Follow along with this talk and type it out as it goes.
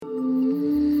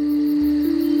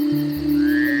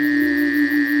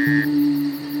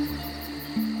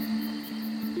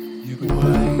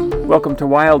Welcome to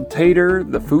Wild Tater,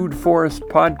 the Food Forest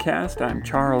podcast. I'm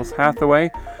Charles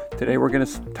Hathaway. Today we're going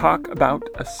to talk about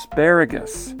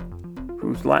asparagus,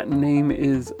 whose Latin name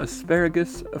is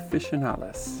Asparagus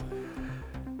officinalis.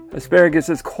 Asparagus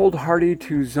is cold hardy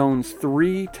to zones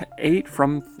 3 to 8,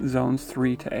 from zones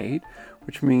 3 to 8,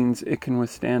 which means it can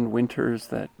withstand winters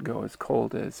that go as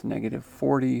cold as negative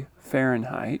 40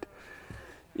 Fahrenheit.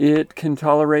 It can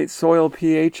tolerate soil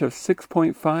pH of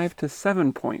 6.5 to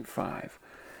 7.5.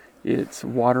 Its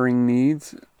watering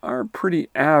needs are pretty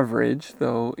average,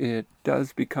 though it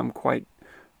does become quite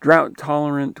drought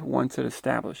tolerant once it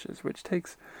establishes, which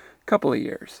takes a couple of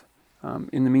years.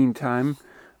 In the meantime,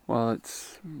 while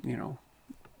it's,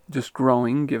 just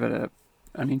growing, give it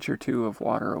an inch or two of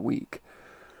water a week.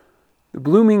 The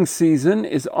blooming season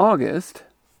is August,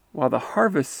 while the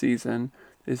harvest season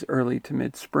is early to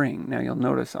mid-spring. Now you'll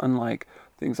notice, unlike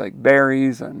things like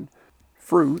berries and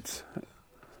fruits,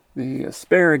 the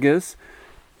asparagus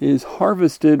is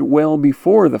harvested well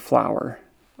before the flower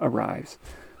arrives.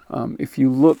 If you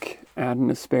look at an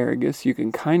asparagus, you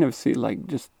can kind of see, like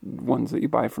just ones that you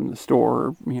buy from the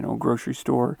store, grocery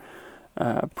store,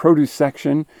 produce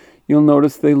section, you'll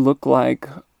notice they look like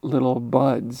little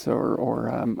buds or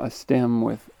a stem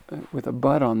with a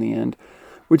bud on the end,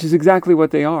 which is exactly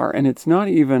what they are. And it's not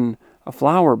even a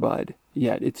flower bud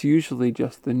yet. It's usually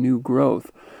just the new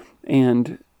growth.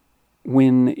 And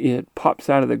when it pops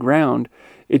out of the ground,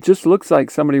 it just looks like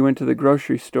somebody went to the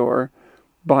grocery store,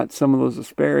 bought some of those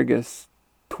asparagus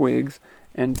twigs,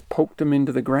 and poked them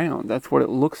into the ground. That's what it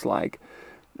looks like.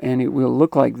 And it will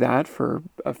look like that for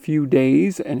a few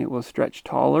days, and it will stretch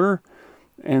taller.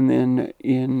 And then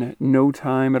in no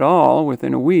time at all,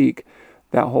 within a week,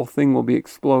 that whole thing will be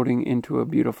exploding into a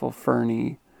beautiful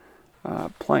ferny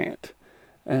plant.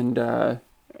 And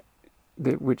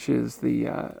which is the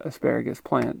asparagus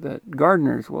plant that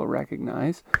gardeners will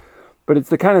recognize. But it's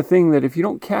the kind of thing that if you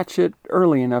don't catch it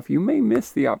early enough, you may miss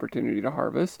the opportunity to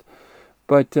harvest.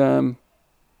 But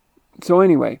so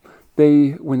anyway,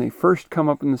 when they first come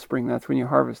up in the spring, that's when you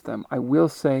harvest them. I will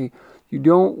say you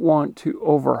don't want to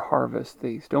over-harvest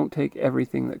these. Don't take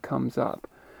everything that comes up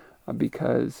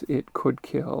because it could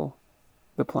kill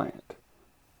the plant.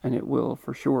 And it will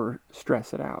for sure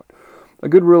stress it out. A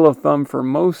good rule of thumb for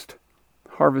most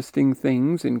harvesting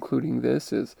things, including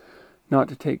this, is not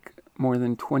to take more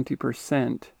than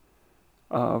 20%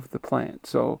 of the plant.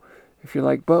 So if you're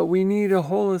like, but we need a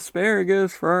whole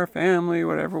asparagus for our family,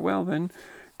 whatever, well then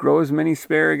grow as many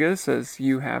asparagus as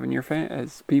you have in your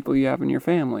as people you have in your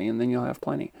family, and then you'll have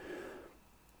plenty.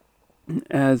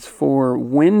 As for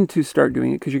when to start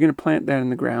doing it, because you're going to plant that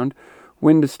in the ground,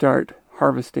 when to start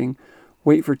harvesting,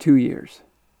 wait for 2 years.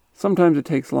 Sometimes it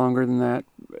takes longer than that.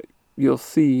 You'll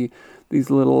see these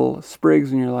little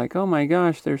sprigs and you're like, oh my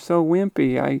gosh, they're so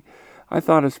wimpy. I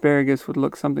thought asparagus would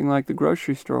look something like the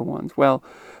grocery store ones. Well,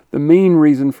 the main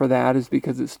reason for that is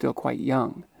because it's still quite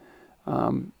young.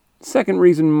 Second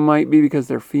reason might be because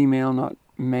they're female, not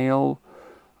male.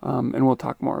 And we'll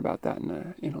talk more about that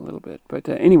in a little bit. But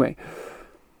anyway,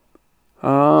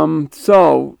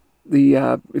 so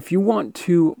if you want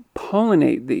to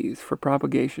pollinate these for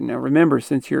propagation, now remember,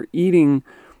 since you're eating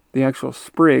the actual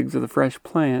sprigs of the fresh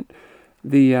plant,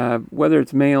 whether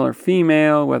it's male or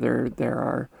female, whether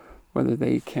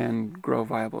they can grow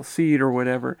viable seed or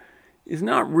whatever, is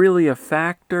not really a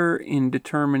factor in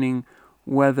determining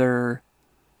whether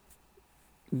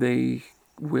they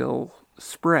will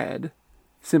spread,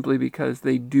 simply because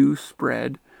they do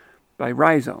spread by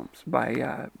rhizomes,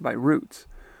 by roots.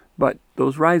 But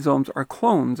those rhizomes are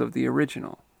clones of the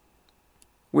original,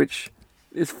 which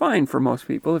is fine for most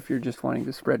people if you're just wanting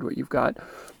to spread what you've got.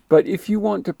 But if you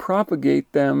want to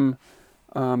propagate them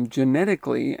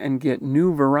genetically and get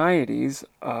new varieties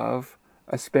of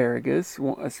asparagus,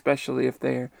 especially if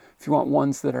you want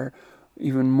ones that are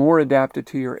even more adapted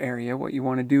to your area, what you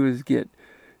want to do is get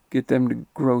them to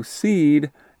grow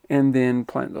seed, and then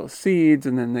plant those seeds,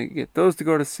 and then they get those to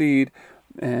go to seed,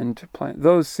 and plant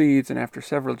those seeds, and after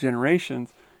several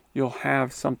generations, you'll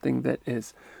have something that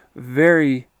is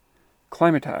very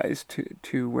climatized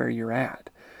to where you're at.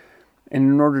 And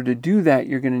in order to do that,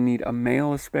 you're going to need a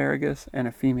male asparagus and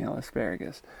a female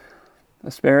asparagus.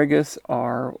 Asparagus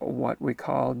are what we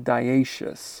call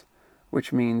dioecious,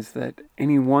 which means that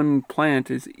any one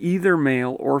plant is either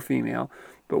male or female,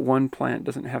 but one plant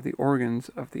doesn't have the organs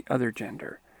of the other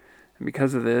gender. And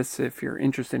because of this, if you're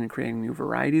interested in creating new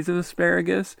varieties of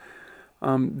asparagus,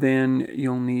 then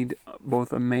you'll need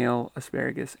both a male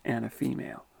asparagus and a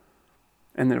female.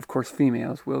 And then, of course,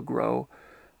 females will grow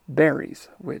berries,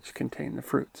 which contain the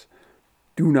fruits.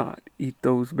 Do not eat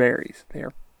those berries. They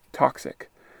are toxic.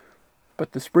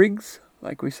 But the sprigs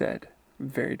like we said,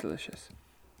 very delicious.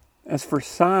 As for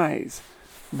size,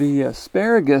 the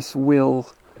asparagus will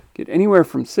get anywhere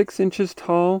from 6 inches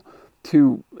tall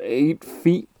to 8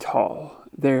 feet tall.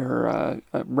 They're a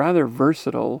rather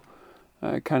versatile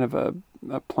kind of a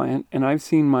plant, and I've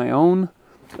seen my own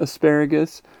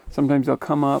asparagus. Sometimes they'll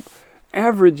come up.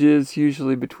 Average is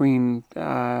usually between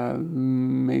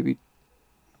maybe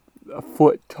a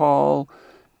foot tall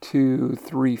to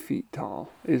 3 feet tall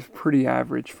is pretty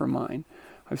average for mine.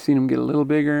 I've seen them get a little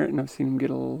bigger, and I've seen them get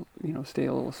a little, stay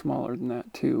a little smaller than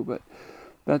that too, but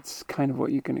that's kind of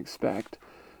what you can expect.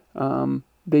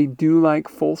 They do like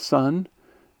full sun.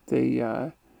 They,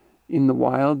 in the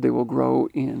wild, they will grow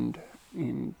in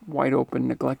wide open,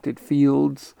 neglected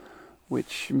fields,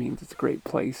 which means it's a great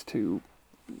place to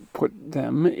put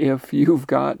them if you've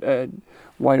got a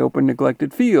wide open,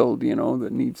 neglected field,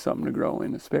 that needs something to grow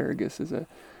in. Asparagus is a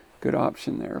good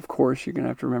option there. Of course, you're going to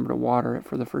have to remember to water it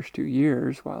for the first 2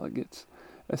 years while it gets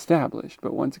established.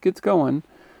 But once it gets going,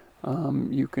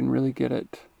 you can really get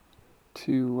it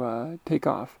to take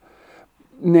off.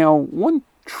 Now, one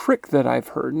trick that I've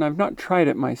heard, and I've not tried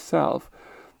it myself,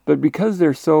 but because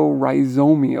they're so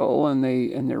rhizomial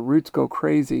and their roots go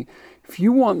crazy, if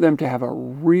you want them to have a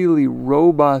really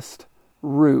robust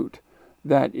root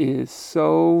that is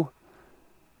so,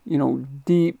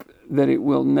 deep that it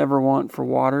will never want for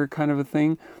water, kind of a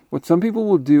thing, what some people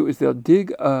will do is they'll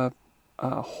dig a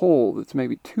hole that's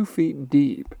maybe 2 feet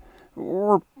deep,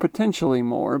 or potentially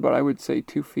more, but I would say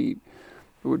 2 feet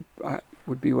would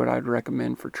be what I'd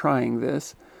recommend for trying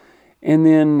this, and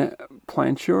then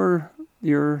plant your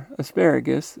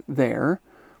asparagus there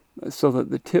so that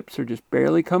the tips are just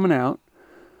barely coming out.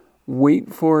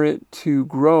 Wait for it to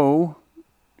grow,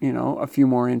 a few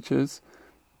more inches.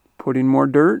 Put in more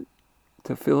dirt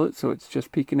to fill it so it's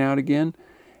just peeking out again.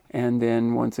 And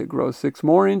then once it grows 6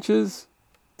 more inches,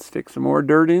 stick some more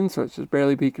dirt in so it's just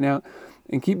barely peeking out.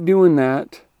 And keep doing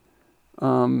that.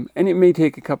 And it may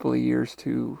take a couple of years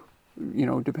to,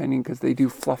 depending, because they do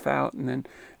fluff out, and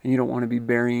you don't want to be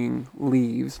burying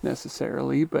leaves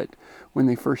necessarily. But when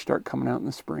they first start coming out in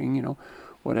the spring,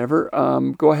 whatever,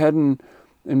 go ahead and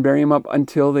bury them up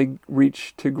until they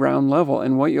reach to ground level.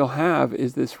 And what you'll have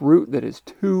is this root that is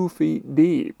 2 feet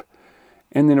deep.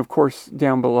 And then, of course,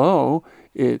 down below,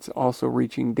 it's also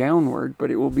reaching downward,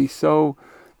 but it will be so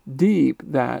deep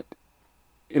that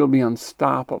it'll be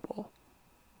unstoppable.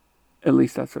 At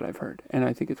least that's what I've heard, and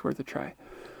I think it's worth a try.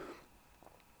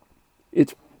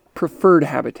 Its preferred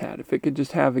habitat, if it could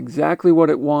just have exactly what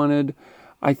it wanted,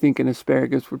 I think an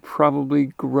asparagus would probably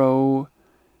grow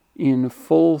in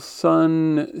full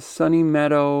sunny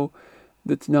meadow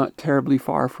that's not terribly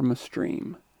far from a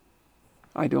stream.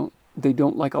 They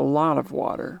don't like a lot of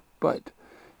water, but,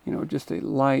 just a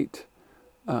light,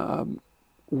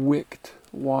 wicked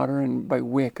water. And by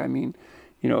wick, I mean,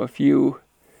 if you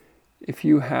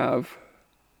have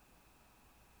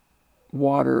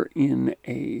water in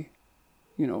a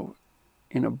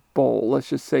bowl, let's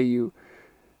just say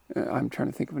I'm trying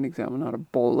to think of an example, not a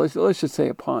bowl. Let's just say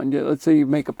a pond. Let's say you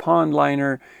make a pond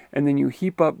liner, and then you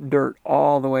heap up dirt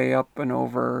all the way up and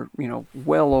over,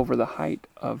 well over the height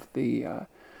of the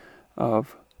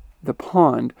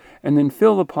pond, and then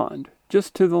fill the pond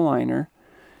just to the liner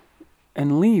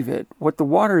and leave it. What the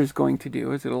water is going to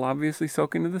do is it'll obviously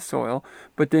soak into the soil,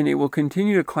 but then it will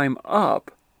continue to climb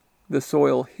up the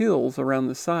soil hills around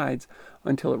the sides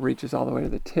until it reaches all the way to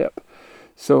the tip.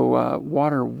 So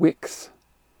water wicks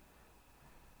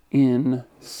in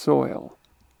soil.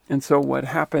 And so what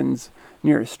happens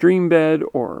near a stream bed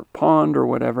or pond or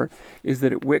whatever is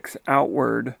that it wicks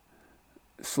outward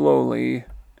slowly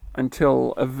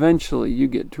until eventually you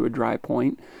get to a dry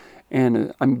point.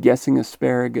 And I'm guessing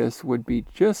asparagus would be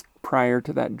just prior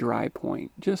to that dry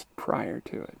point, just prior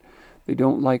to it. They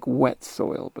don't like wet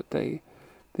soil, but they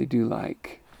do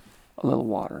like a little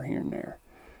water here and there.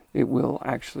 It will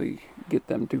actually get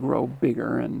them to grow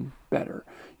bigger and better.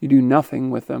 You do nothing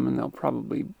with them and they'll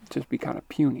probably just be kind of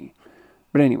puny.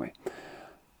 But anyway,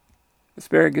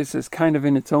 asparagus is kind of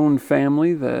in its own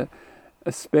family, the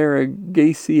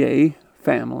Asparagaceae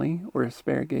family, or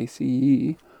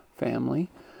Asparagaceae family.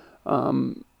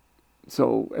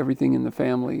 So everything in the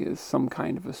family is some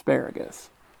kind of asparagus.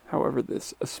 However,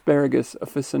 this Asparagus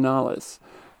officinalis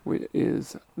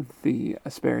is the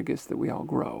asparagus that we all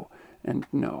grow and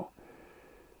know.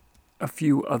 A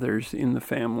few others in the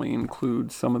family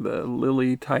include some of the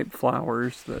lily-type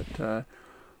flowers that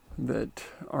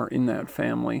are in that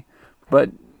family.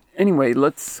 But anyway,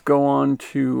 let's go on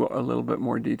to a little bit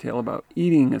more detail about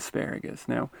eating asparagus.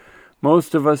 Now,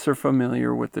 most of us are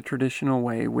familiar with the traditional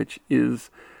way, which is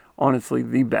honestly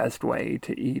the best way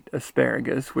to eat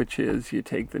asparagus, which is you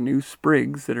take the new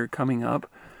sprigs that are coming up,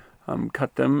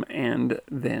 cut them, and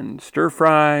then stir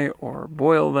fry or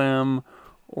boil them,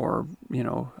 or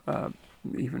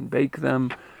even bake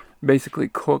them. Basically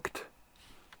cooked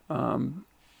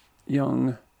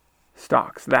young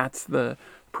stalks. That's the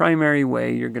primary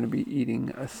way you're going to be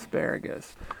eating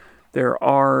asparagus. There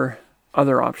are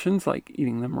other options like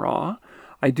eating them raw.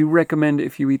 I do recommend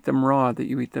if you eat them raw that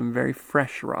you eat them very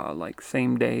fresh raw, like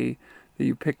same day that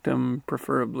you picked them,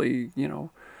 preferably,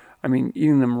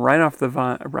 eating them right off the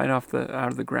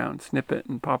out of the ground, snip it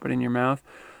and pop it in your mouth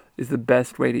is the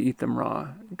best way to eat them raw,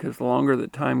 because the longer the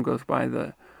time goes by,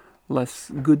 the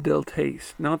less good they'll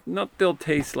taste. Not they'll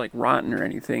taste like rotten or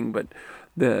anything, but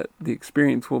the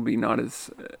experience will be not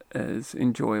as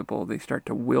enjoyable. They start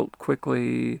to wilt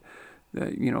quickly.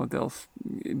 They'll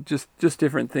just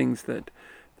different things that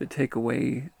take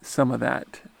away some of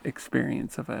that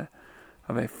experience of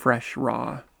a fresh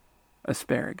raw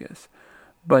asparagus.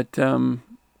 But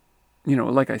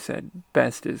like I said,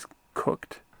 best is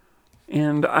cooked.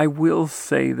 And I will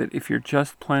say that if you're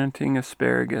just planting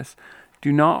asparagus,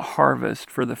 do not harvest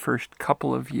for the first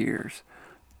couple of years.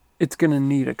 It's going to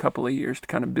need a couple of years to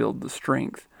kind of build the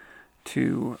strength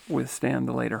to withstand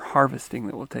the later harvesting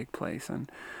that will take place. And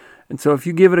so if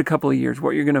you give it a couple of years,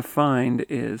 what you're going to find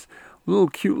is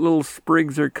cute little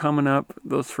sprigs are coming up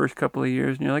those first couple of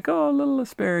years, and you're like, oh, little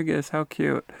asparagus, how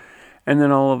cute. And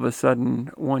then all of a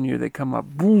sudden, one year they come up,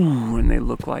 boom, and they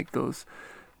look like those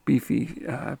beefy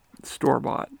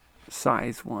store-bought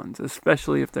size ones,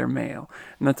 especially if they're male.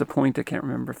 And that's a point I can't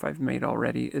remember if I've made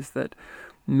already, is that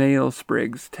male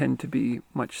sprigs tend to be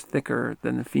much thicker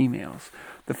than the females.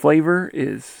 The flavor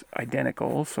is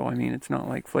identical, so it's not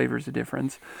like flavor's a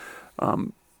difference.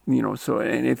 And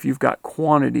if you've got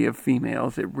quantity of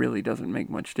females, it really doesn't make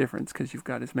much difference because you've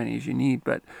got as many as you need.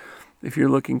 But if you're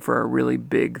looking for a really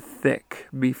big, thick,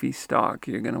 beefy stalk,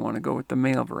 you're going to want to go with the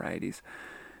male varieties.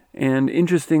 And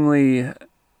interestingly,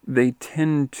 they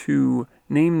tend to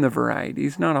name the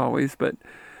varieties, not always, but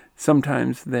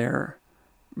sometimes their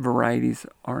varieties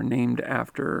are named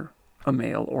after a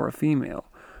male or a female.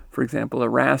 For example,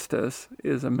 Erastus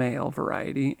is a male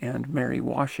variety, and Mary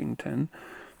Washington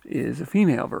is a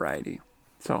female variety.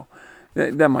 So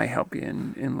that might help you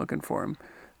in looking for them.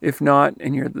 If not,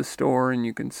 and you're at the store and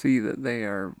you can see that they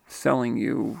are selling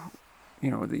you,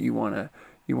 that you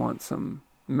want some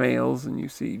males, and you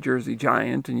see Jersey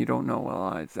Giant and you don't know,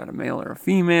 well, is that a male or a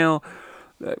female?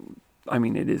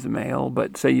 It is a male,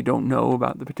 but say you don't know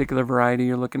about the particular variety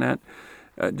you're looking at,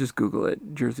 just Google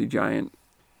it, Jersey Giant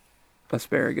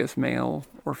asparagus, male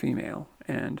or female,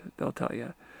 and they'll tell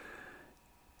you.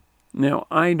 Now,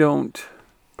 I don't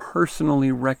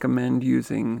personally recommend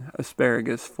using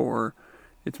asparagus for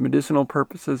its medicinal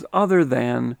purposes, other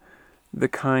than the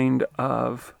kind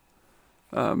of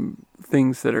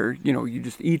things that are, you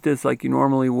just eat this like you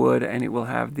normally would and it will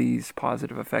have these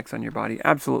positive effects on your body.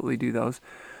 Absolutely do those.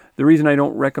 The reason I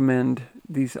don't recommend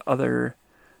these other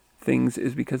things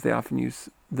is because they often use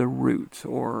the roots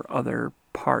or other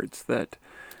parts that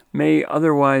may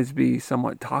otherwise be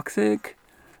somewhat toxic,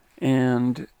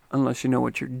 and unless you know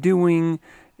what you're doing,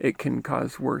 it can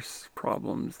cause worse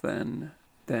problems than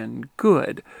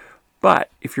good. But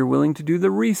if you're willing to do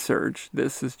the research,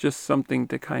 this is just something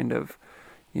to kind of,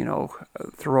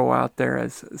 throw out there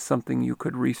as something you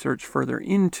could research further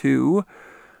into.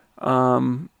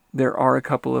 There are a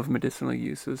couple of medicinal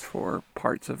uses for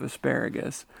parts of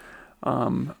asparagus.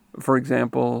 For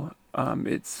example,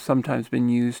 it's sometimes been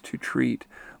used to treat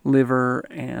liver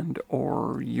and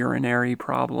or urinary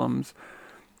problems.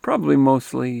 Probably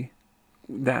mostly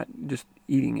that, just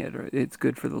eating it. It's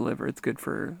good for the liver. It's good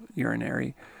for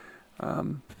urinary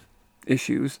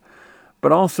issues.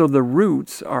 But also the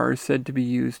roots are said to be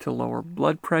used to lower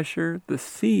blood pressure. The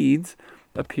seeds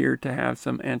appear to have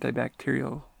some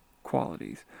antibacterial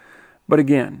qualities. But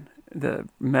again, the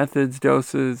methods,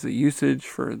 doses, the usage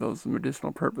for those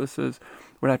medicinal purposes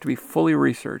would have to be fully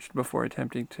researched before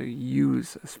attempting to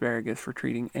use asparagus for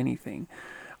treating anything.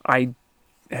 I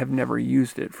have never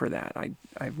used it for that.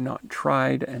 I've not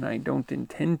tried, and I don't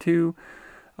intend to,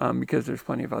 because there's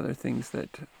plenty of other things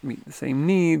that meet the same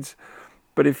needs.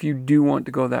 But if you do want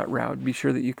to go that route, be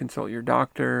sure that you consult your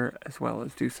doctor, as well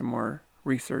as do some more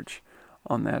research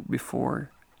on that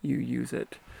before you use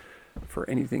it for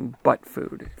anything but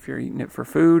food. If you're eating it for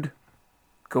food,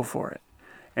 go for it.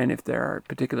 And if there are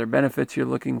particular benefits you're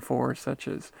looking for, such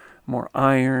as more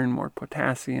iron, more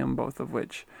potassium, both of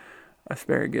which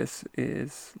asparagus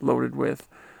is loaded with,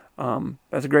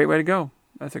 that's a great way to go.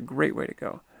 That's a great way to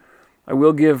go. I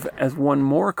will give as one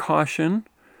more caution,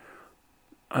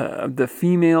 The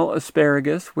female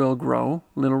asparagus will grow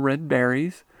little red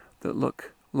berries that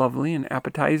look lovely and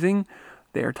appetizing.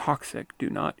 They are toxic. Do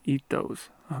not eat those,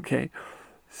 okay?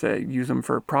 So use them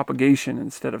for propagation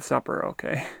instead of supper,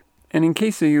 okay? And in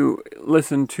case you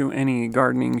listen to any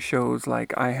gardening shows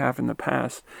like I have in the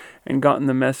past and gotten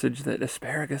the message that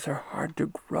asparagus are hard to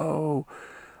grow,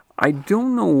 I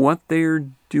don't know what they're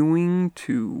doing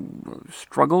to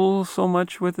struggle so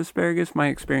much with asparagus. My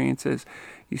experience is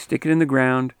you stick it in the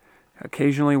ground,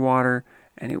 occasionally water,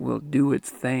 and it will do its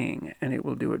thing, and it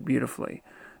will do it beautifully.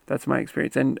 That's my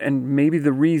experience. And maybe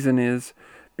the reason is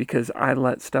because I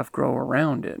let stuff grow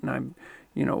around it, and I'm,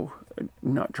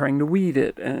 not trying to weed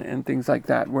it and things like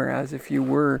that. Whereas if you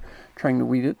were trying to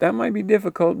weed it, that might be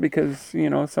difficult because,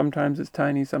 sometimes it's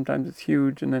tiny, sometimes it's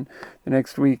huge, and then the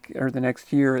next week or the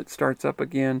next year it starts up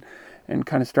again and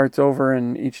kind of starts over,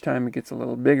 and each time it gets a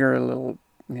little bigger, a little,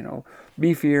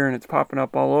 beefier, and it's popping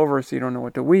up all over, so you don't know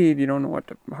what to weed, you don't know what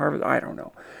to harvest. I don't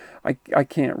know. I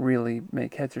can't really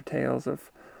make heads or tails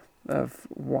of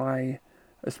why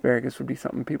asparagus would be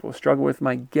something people struggle with.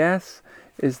 My guess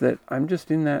is that I'm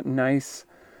just in that nice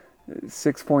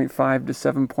 6.5 to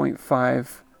 7.5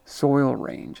 soil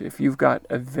range. If you've got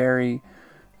a very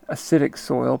acidic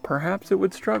soil, perhaps it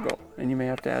would struggle, and you may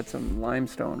have to add some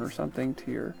limestone or something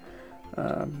to your,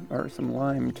 or some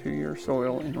lime to your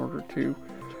soil in order to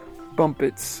bump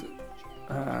its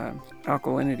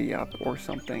alkalinity up or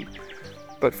something.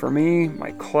 But for me,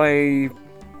 my clay,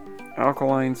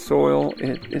 alkaline soil,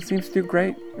 it seems to do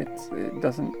great. It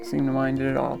doesn't seem to mind it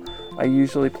at all. I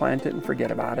usually plant it and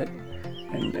forget about it,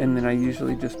 and then I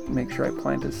usually just make sure I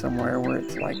plant it somewhere where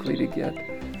it's likely to get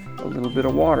a little bit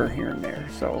of water here and there.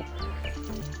 So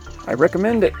I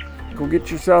recommend it. Go get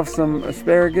yourself some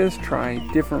asparagus, try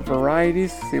different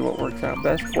varieties, see what works out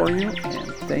best for you,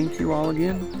 and thank you all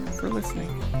again for listening.